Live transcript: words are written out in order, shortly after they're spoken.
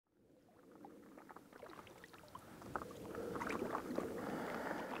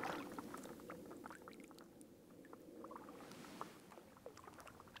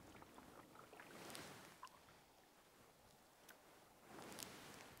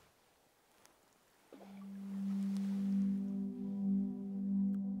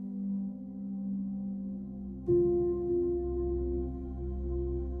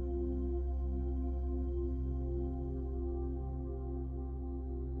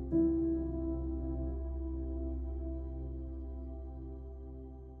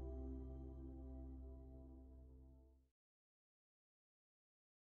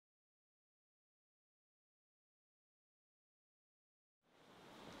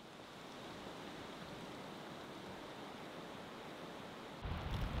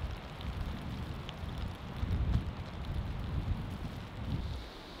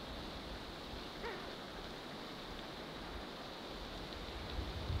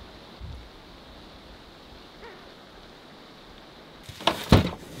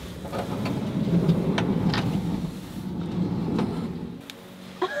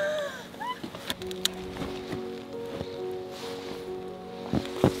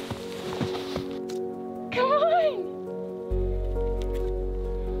Come on!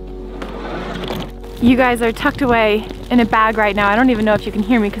 You guys are tucked away in a bag right now. I don't even know if you can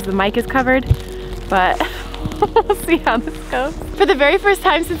hear me because the mic is covered, but we'll see how this goes. For the very first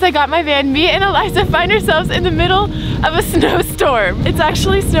time since I got my van, me and Eliza find ourselves in the middle of a snowstorm. It's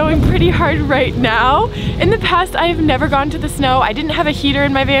actually snowing pretty hard right now. In the past, I have never gone to the snow. I didn't have a heater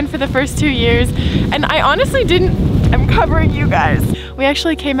in my van for the first 2 years, and I honestly didn't. I'm covering you guys. We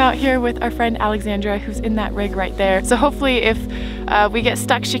actually came out here with our friend Alexandra, who's in that rig right there. So hopefully if we get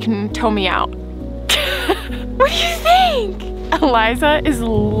stuck, she can tow me out. What do you think? Eliza is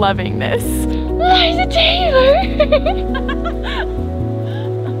loving this. Eliza Taylor!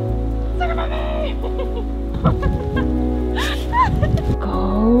 Sucker puppy!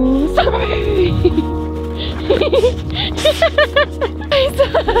 Go, sucker puppy!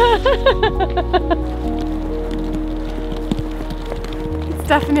 It's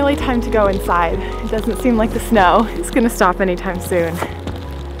definitely time to go inside. It doesn't seem like the snow is gonna stop anytime soon.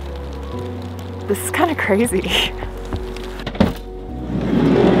 This is kind of crazy.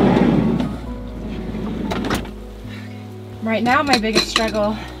 Right now, my biggest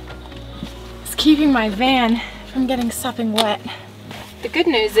struggle is keeping my van from getting sopping wet. The good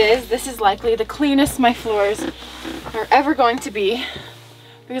news is this is likely the cleanest my floors are ever going to be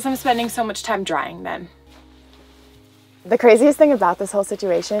because I'm spending so much time drying them. The craziest thing about this whole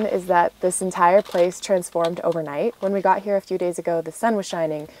situation is that this entire place transformed overnight. When we got here a few days ago, the sun was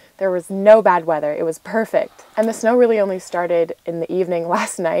shining. There was no bad weather. It was perfect. And the snow really only started in the evening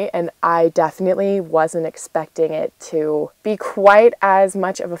last night, and I definitely wasn't expecting it to be quite as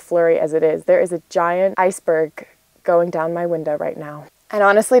much of a flurry as it is. There is a giant iceberg going down my window right now. And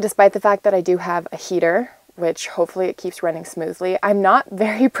honestly, despite the fact that I do have a heater, which hopefully it keeps running smoothly, I'm not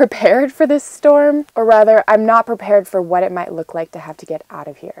very prepared for this storm, or rather, I'm not prepared for what it might look like to have to get out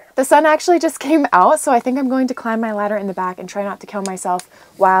of here. The sun actually just came out, so I think I'm going to climb my ladder in the back and try not to kill myself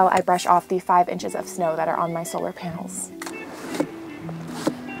while I brush off the 5 inches of snow that are on my solar panels.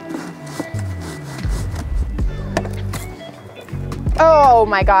 Oh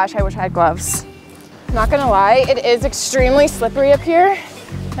my gosh, I wish I had gloves. Not gonna lie, it is extremely slippery up here,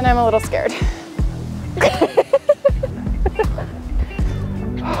 and I'm a little scared.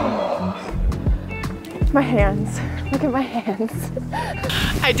 My hands. Look at my hands.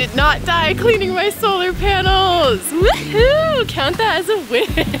 I did not die cleaning my solar panels. Woohoo! Count that as a win.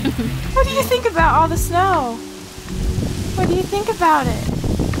 What do you think about all the snow? What do you think about it?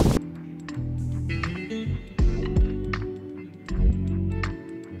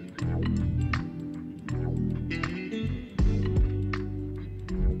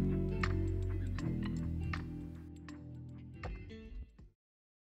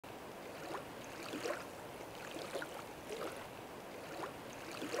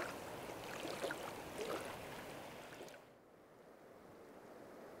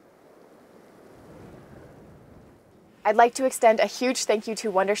 I'd like to extend a huge thank you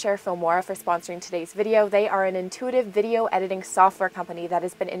to Wondershare Filmora for sponsoring today's video. They are an intuitive video editing software company that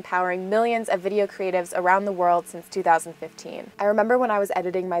has been empowering millions of video creatives around the world since 2015. I remember when I was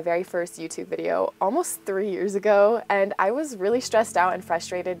editing my very first YouTube video almost 3 years ago, and I was really stressed out and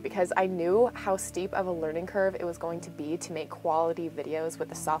frustrated because I knew how steep of a learning curve it was going to be to make quality videos with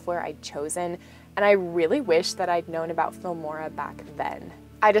the software I'd chosen, and I really wish that I'd known about Filmora back then.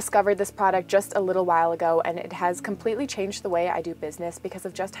 I discovered this product just a little while ago, and it has completely changed the way I do business because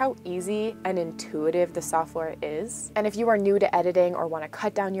of just how easy and intuitive the software is. And if you are new to editing or want to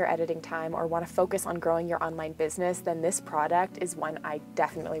cut down your editing time or want to focus on growing your online business, then this product is one I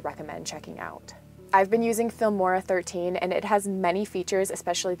definitely recommend checking out. I've been using Filmora 13, and it has many features,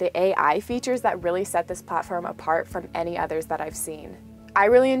 especially the AI features, that really set this platform apart from any others that I've seen. I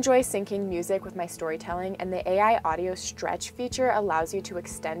really enjoy syncing music with my storytelling, and the AI audio stretch feature allows you to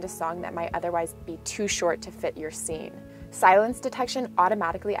extend a song that might otherwise be too short to fit your scene. Silence detection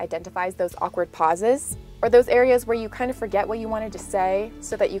automatically identifies those awkward pauses, or those areas where you kind of forget what you wanted to say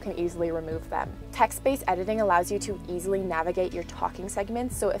so that you can easily remove them. Text-based editing allows you to easily navigate your talking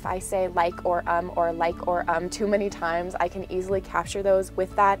segments, so if I say like or too many times, I can easily capture those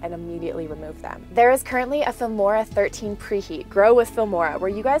with that and immediately remove them. There is currently a Filmora 13 preheat, Grow with Filmora, where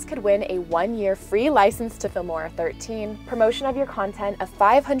you guys could win a 1-year free license to Filmora 13, promotion of your content, a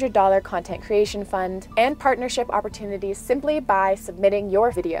 $500 content creation fund, and partnership opportunities simply by submitting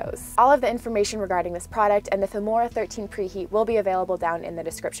your videos. All of the information regarding this product and the Filmora 13 preheat will be available down in the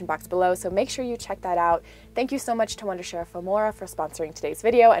description box below, so make sure you check that out. Thank you so much to Wondershare Filmora for sponsoring today's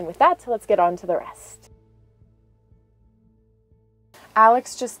video, and with that, let's get on to the rest.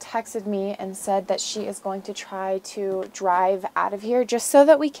 Alex just texted me and said that she is going to try to drive out of here just so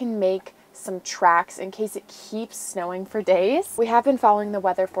that we can make some tracks in case it keeps snowing for days. We have been following the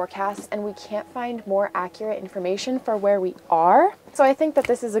weather forecast and we can't find more accurate information for where we are. So I think that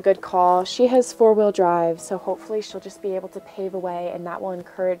this is a good call. She has 4-wheel drive, so hopefully she'll just be able to pave a way and that will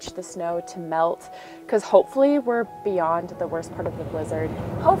encourage the snow to melt, because hopefully we're beyond the worst part of the blizzard.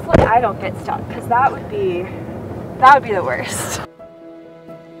 Hopefully I don't get stuck, because that would be the worst.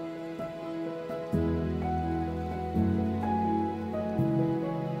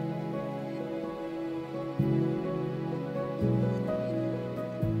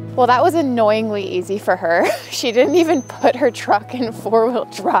 Well, that was annoyingly easy for her. She didn't even put her truck in 4-wheel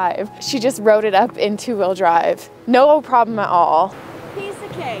drive. She just rode it up in 2-wheel drive. No problem at all. Piece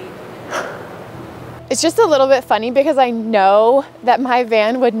of cake. It's just a little bit funny because I know that my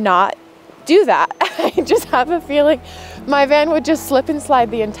van would not do that. I just have a feeling my van would just slip and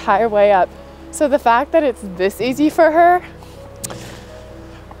slide the entire way up. So the fact that it's this easy for her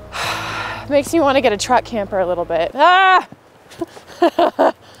makes me want to get a truck camper a little bit. Ah!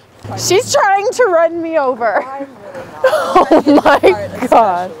 She's trying to run me over. I'm really not. Oh my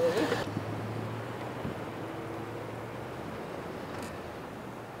God.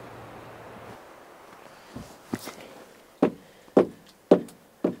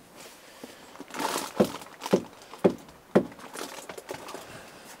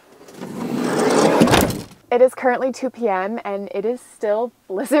 It is currently 2 p.m. and it is still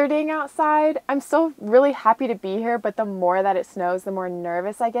blizzarding outside. I'm still really happy to be here, but the more that it snows, the more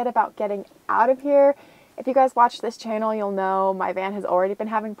nervous I get about getting out of here. If you guys watch this channel, you'll know my van has already been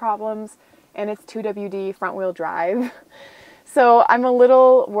having problems and it's 2WD front wheel drive. So I'm a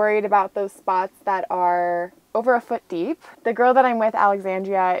little worried about those spots that are over a foot deep. The girl that I'm with,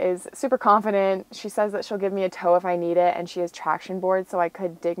 Alexandria, is super confident. She says that she'll give me a tow if I need it, and she has traction board so I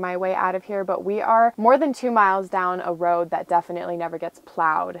could dig my way out of here, but we are more than 2 miles down a road that definitely never gets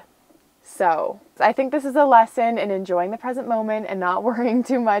plowed. So I think this is a lesson in enjoying the present moment and not worrying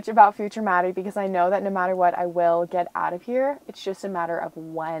too much about future matter, because I know that no matter what, I will get out of here. It's just a matter of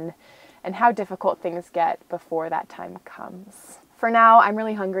when and how difficult things get before that time comes. For now, I'm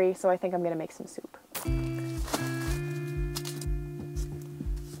really hungry, so I think I'm gonna make some soup.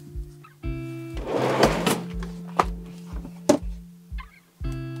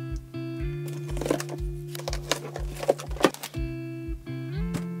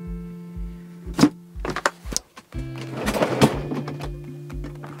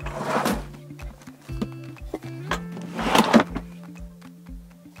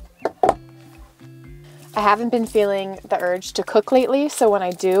 I haven't been feeling the urge to cook lately, so when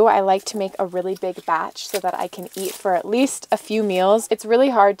I do, I like to make a really big batch so that I can eat for at least a few meals. It's really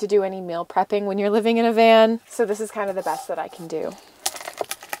hard to do any meal prepping when you're living in a van, so this is kind of the best that I can do.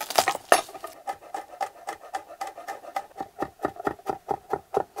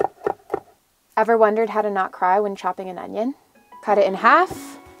 Ever wondered how to not cry when chopping an onion? Cut it in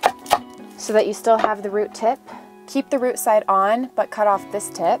half so that you still have the root tip. Keep the root side on, but cut off this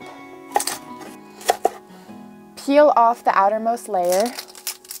tip. Peel off the outermost layer.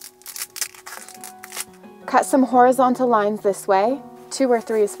 Cut some horizontal lines this way. 2 or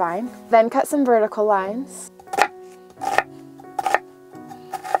 3 is fine. Then cut some vertical lines.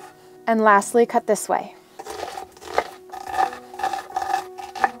 And lastly, cut this way.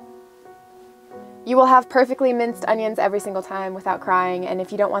 You will have perfectly minced onions every single time without crying, and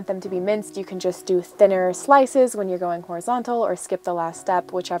if you don't want them to be minced, you can just do thinner slices when you're going horizontal or skip the last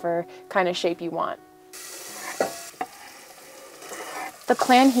step, whichever kind of shape you want. The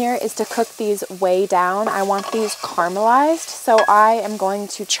plan here is to cook these way down. I want these caramelized, so I am going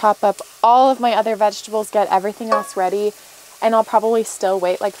to chop up all of my other vegetables, get everything else ready, and I'll probably still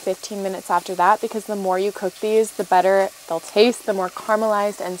wait like 15 minutes after that, because the more you cook these, the better they'll taste, the more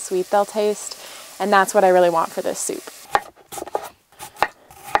caramelized and sweet they'll taste, and that's what I really want for this soup.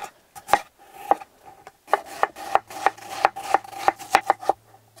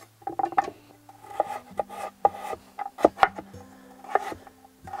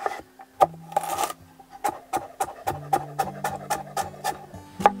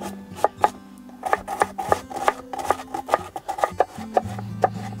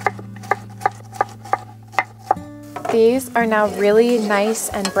 These are now really nice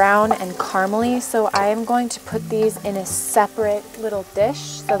and brown and caramely, so I am going to put these in a separate little dish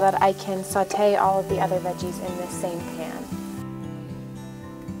so that I can saute all of the other veggies in the same pan.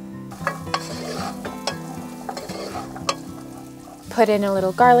 Put in a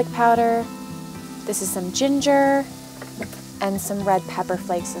little garlic powder. This is some ginger and some red pepper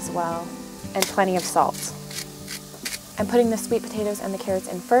flakes as well, and plenty of salt. I'm putting the sweet potatoes and the carrots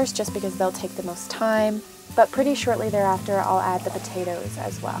in first just because they'll take the most time, but pretty shortly thereafter I'll add the potatoes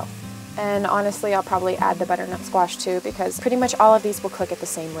as well. And honestly, I'll probably add the butternut squash too because pretty much all of these will cook at the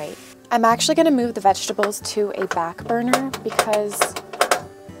same rate. I'm actually going to move the vegetables to a back burner because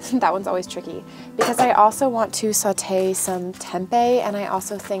that one's always tricky, because I also want to saute some tempeh and I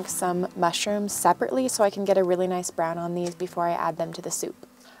also think some mushrooms separately so I can get a really nice brown on these before I add them to the soup.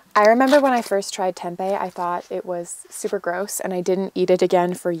 I remember when I first tried tempeh, I thought it was super gross and I didn't eat it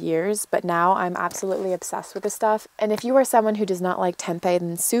again for years, but now I'm absolutely obsessed with this stuff. And if you are someone who does not like tempeh,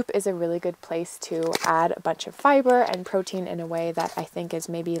 then soup is a really good place to add a bunch of fiber and protein in a way that I think is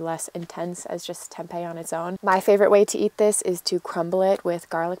maybe less intense as just tempeh on its own. My favorite way to eat this is to crumble it with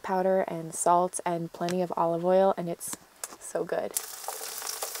garlic powder and salt and plenty of olive oil, and it's so good.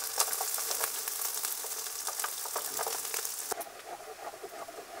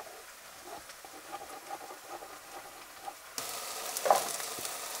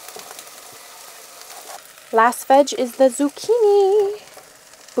 Last veg is the zucchini.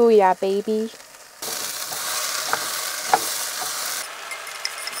 Booyah, baby.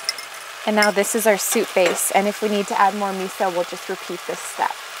 And now this is our soup base, and if we need to add more miso, we'll just repeat this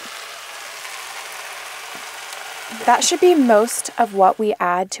step. That should be most of what we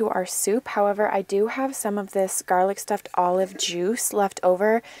add to our soup. However, I do have some of this garlic stuffed olive juice left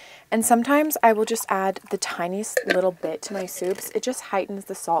over, and sometimes I will just add the tiniest little bit to my soups. It just heightens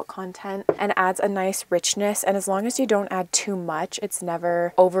the salt content and adds a nice richness, and as long as you don't add too much, it's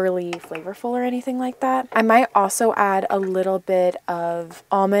never overly flavorful or anything like that. I might also add a little bit of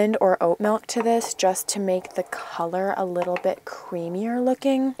almond or oat milk to this just to make the color a little bit creamier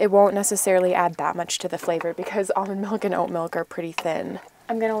looking. It won't necessarily add that much to the flavor because almond milk and oat milk are pretty thin.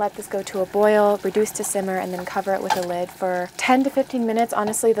 I'm gonna let this go to a boil, reduce to simmer, and then cover it with a lid for 10 to 15 minutes.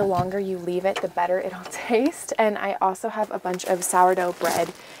 Honestly, the longer you leave it, the better it'll taste. And I also have a bunch of sourdough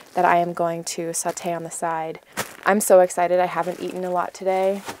bread that I am going to saute on the side. I'm so excited. I haven't eaten a lot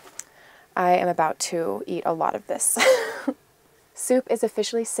today. I am about to eat a lot of this. Soup is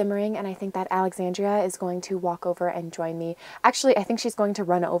officially simmering, and I think that Alexandria is going to walk over and join me. Actually, I think she's going to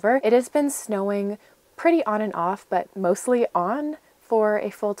run over. It has been snowing pretty on and off, but mostly on for a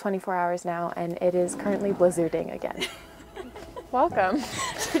full 24 hours now, and it is currently blizzarding again. Welcome.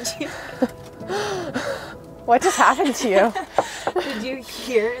 Did you? What just happened to you? Did you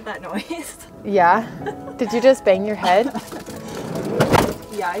hear that noise? Yeah. Did you just bang your head?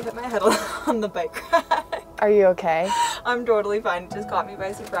 Yeah, I hit my head on the bike rack. Are you okay? I'm totally fine. It just caught me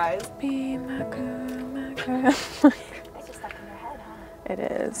by surprise. Be my girl, my girl. It's just stuck in your head, huh? It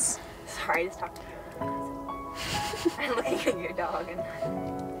is. Sorry, I just talked to you. I'm looking at your dog and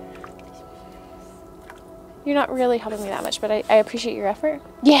You're not really helping me that much, but I appreciate your effort.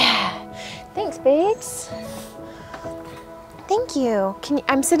 Yeah. Thanks, babes. Thank you.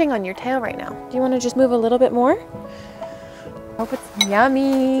 I'm sitting on your tail right now. Do you want to just move a little bit more? Hope it's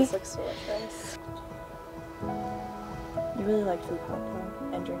yummy. this looks delicious. You really like food hot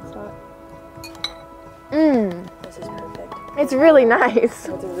dog and drink stock? Mmm. This is perfect. It's really nice. It's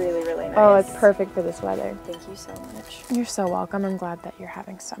really, really nice. Oh, it's perfect for this weather. Thank you so much. You're so welcome. I'm glad that you're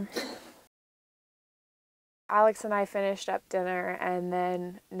having some. Alex and I finished up dinner, and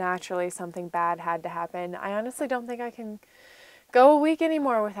then naturally something bad had to happen. I honestly don't think I can go a week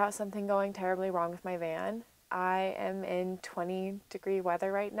anymore without something going terribly wrong with my van. I am in 20-degree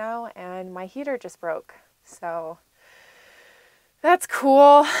weather right now, and my heater just broke. So that's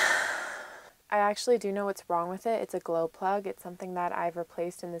cool. I actually do know what's wrong with it. It's a glow plug. It's something that I've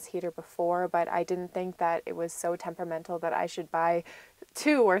replaced in this heater before, but I didn't think that it was so temperamental that I should buy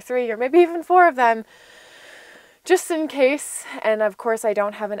 2 or 3 or maybe even 4 of them just in case. And of course I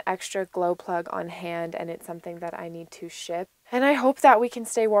don't have an extra glow plug on hand, and it's something that I need to ship. And I hope that we can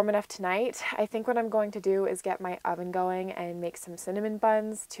stay warm enough tonight. I think what I'm going to do is get my oven going and make some cinnamon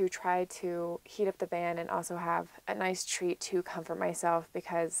buns to try to heat up the van and also have a nice treat to comfort myself,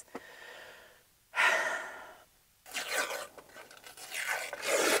 because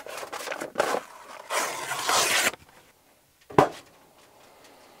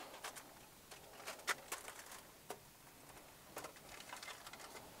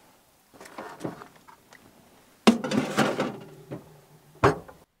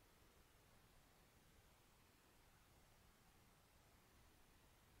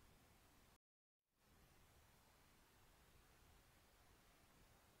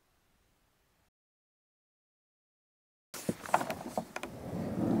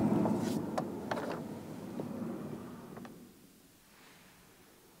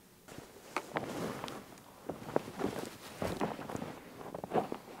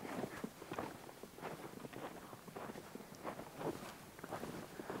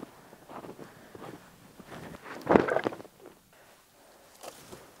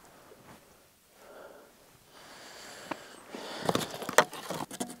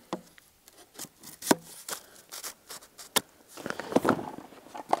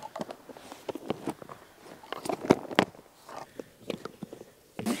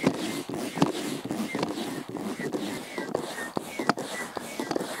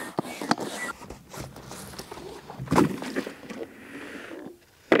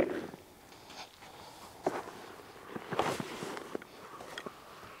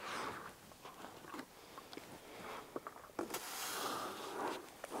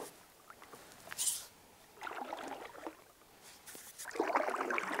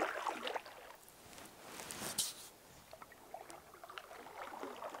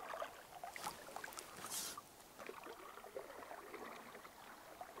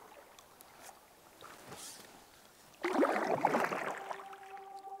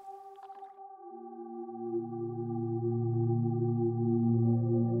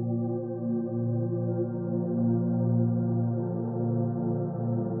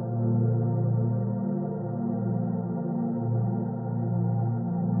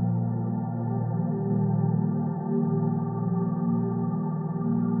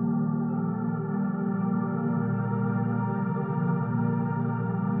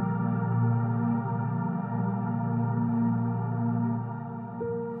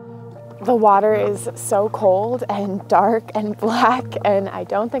The water is so cold and dark and black, and I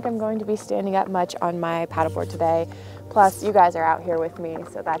don't think I'm going to be standing up much on my paddleboard today. Plus, you guys are out here with me,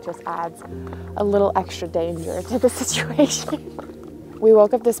 so that just adds a little extra danger to the situation. We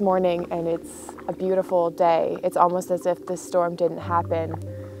woke up this morning and it's a beautiful day. It's almost as if this storm didn't happen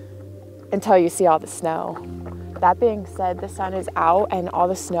until you see all the snow. That being said, the sun is out and all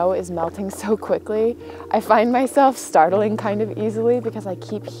the snow is melting so quickly. I find myself startling kind of easily because I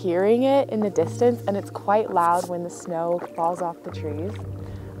keep hearing it in the distance, and it's quite loud when the snow falls off the trees.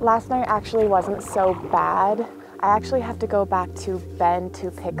 Last night actually wasn't so bad. I actually have to go back to Bend to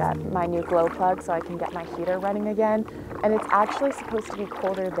pick up my new glow plug so I can get my heater running again. And it's actually supposed to be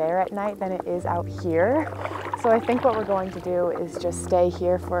colder there at night than it is out here. So I think what we're going to do is just stay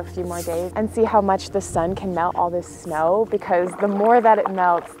here for a few more days and see how much the sun can melt all this snow, because the more that it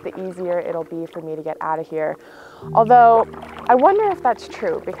melts, the easier it'll be for me to get out of here. Although I wonder if that's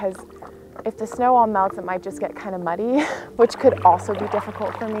true, because if the snow all melts, it might just get kind of muddy, which could also be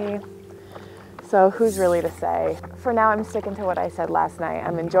difficult for me. So who's really to say? For now, I'm sticking to what I said last night.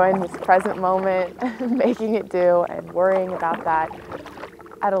 I'm enjoying this present moment, making it do, and worrying about that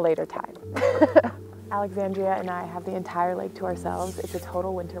at a later time. Alexandria and I have the entire lake to ourselves. It's a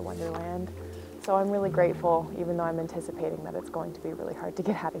total winter wonderland. So I'm really grateful, even though I'm anticipating that it's going to be really hard to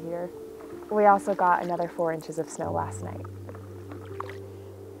get out of here. We also got another 4 inches of snow last night.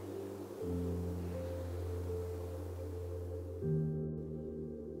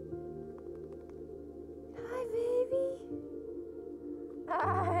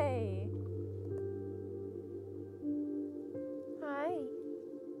 Hi. Hi.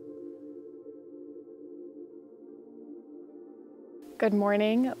 Good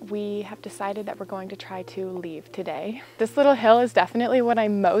morning. We have decided that we're going to try to leave today. This little hill is definitely what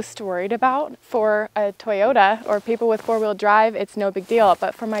I'm most worried about. For a Toyota or people with 4-wheel drive, it's no big deal.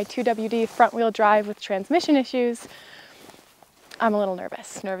 But for my 2WD front-wheel drive with transmission issues, I'm a little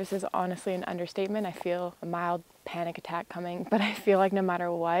nervous. Nervous is honestly an understatement. I feel a mild panic attack coming, but I feel like no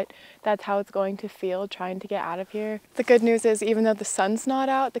matter what, that's how it's going to feel trying to get out of here. The good news is, even though the sun's not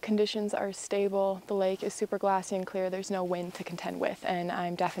out, the conditions are stable. The lake is super glassy and clear. There's no wind to contend with, and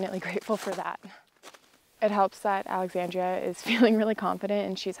I'm definitely grateful for that. It helps that Alexandria is feeling really confident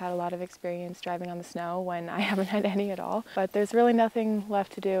and she's had a lot of experience driving on the snow when I haven't had any at all. But there's really nothing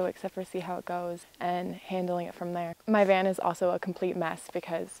left to do except for see how it goes and handling it from there. My van is also a complete mess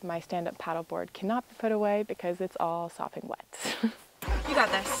because my stand-up paddleboard cannot be put away because it's all sopping wet. You got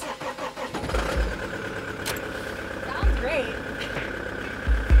this. Sounds great.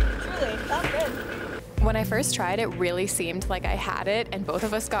 Truly, sounds good. When I first tried, it really seemed like I had it and both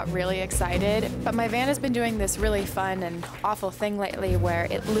of us got really excited, but my van has been doing this really fun and awful thing lately where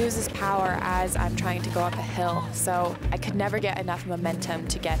it loses power as I'm trying to go up a hill, so I could never get enough momentum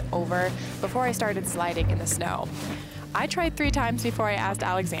to get over before I started sliding in the snow. I tried 3 times before I asked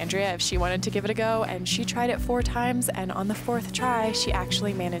Alexandria if she wanted to give it a go, and she tried it 4 times, and on the 4th try, she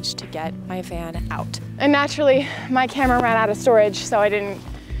actually managed to get my van out. And naturally, my camera ran out of storage, so I didn't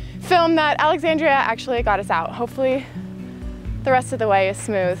film that. Alexandria actually got us out. Hopefully the rest of the way is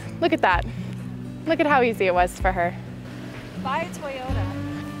smooth. Look at that. Look at how easy it was for her. Buy a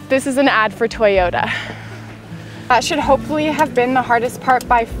Toyota. This is an ad for Toyota. That should hopefully have been the hardest part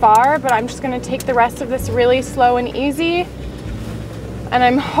by far, but I'm just gonna take the rest of this really slow and easy, and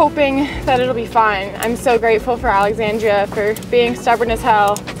I'm hoping that it'll be fine. I'm so grateful for Alexandria for being stubborn as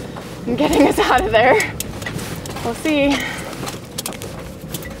hell and getting us out of there. We'll see.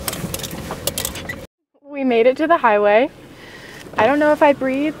 We made it to the highway. I don't know if I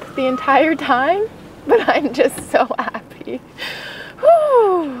breathed the entire time, but I'm just so happy.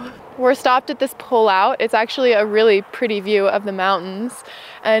 Whew. We're stopped at this pullout. It's actually a really pretty view of the mountains,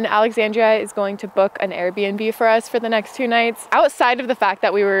 and Alexandria is going to book an Airbnb for us for the next 2 nights. Outside of the fact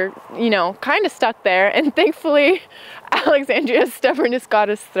that we were, you know, kind of stuck there, and thankfully Alexandria's stubbornness got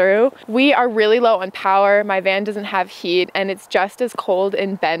us through. We are really low on power. My van doesn't have heat, and it's just as cold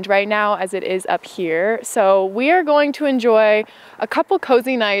in Bend right now as it is up here. So we are going to enjoy a couple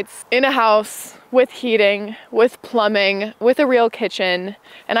cozy nights in a house with heating, with plumbing, with a real kitchen,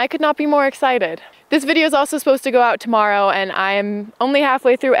 and I could not be more excited. This video is also supposed to go out tomorrow, and I am only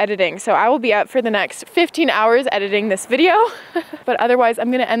halfway through editing, so I will be up for the next 15 hours editing this video. But otherwise,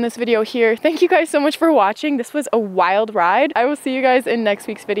 I'm gonna end this video here. Thank you guys so much for watching. This was a wild ride. I will see you guys in next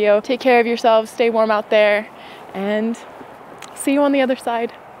week's video. Take care of yourselves, stay warm out there, and see you on the other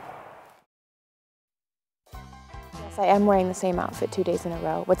side. Yes, I am wearing the same outfit 2 days in a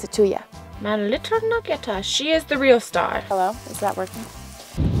row. What's it to ya? My little Nugget, she is the real star. Hello, is that working?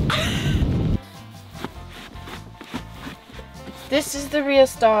 This is the real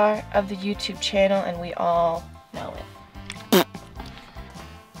star of the YouTube channel, and we all know it.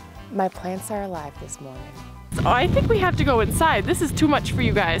 My plants are alive this morning. Oh, I think we have to go inside. This is too much for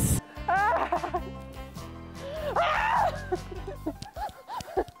you guys. I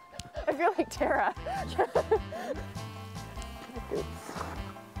feel like Tara.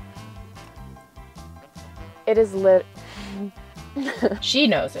 It is lit. She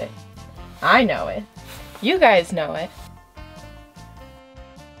knows it. I know it. You guys know it.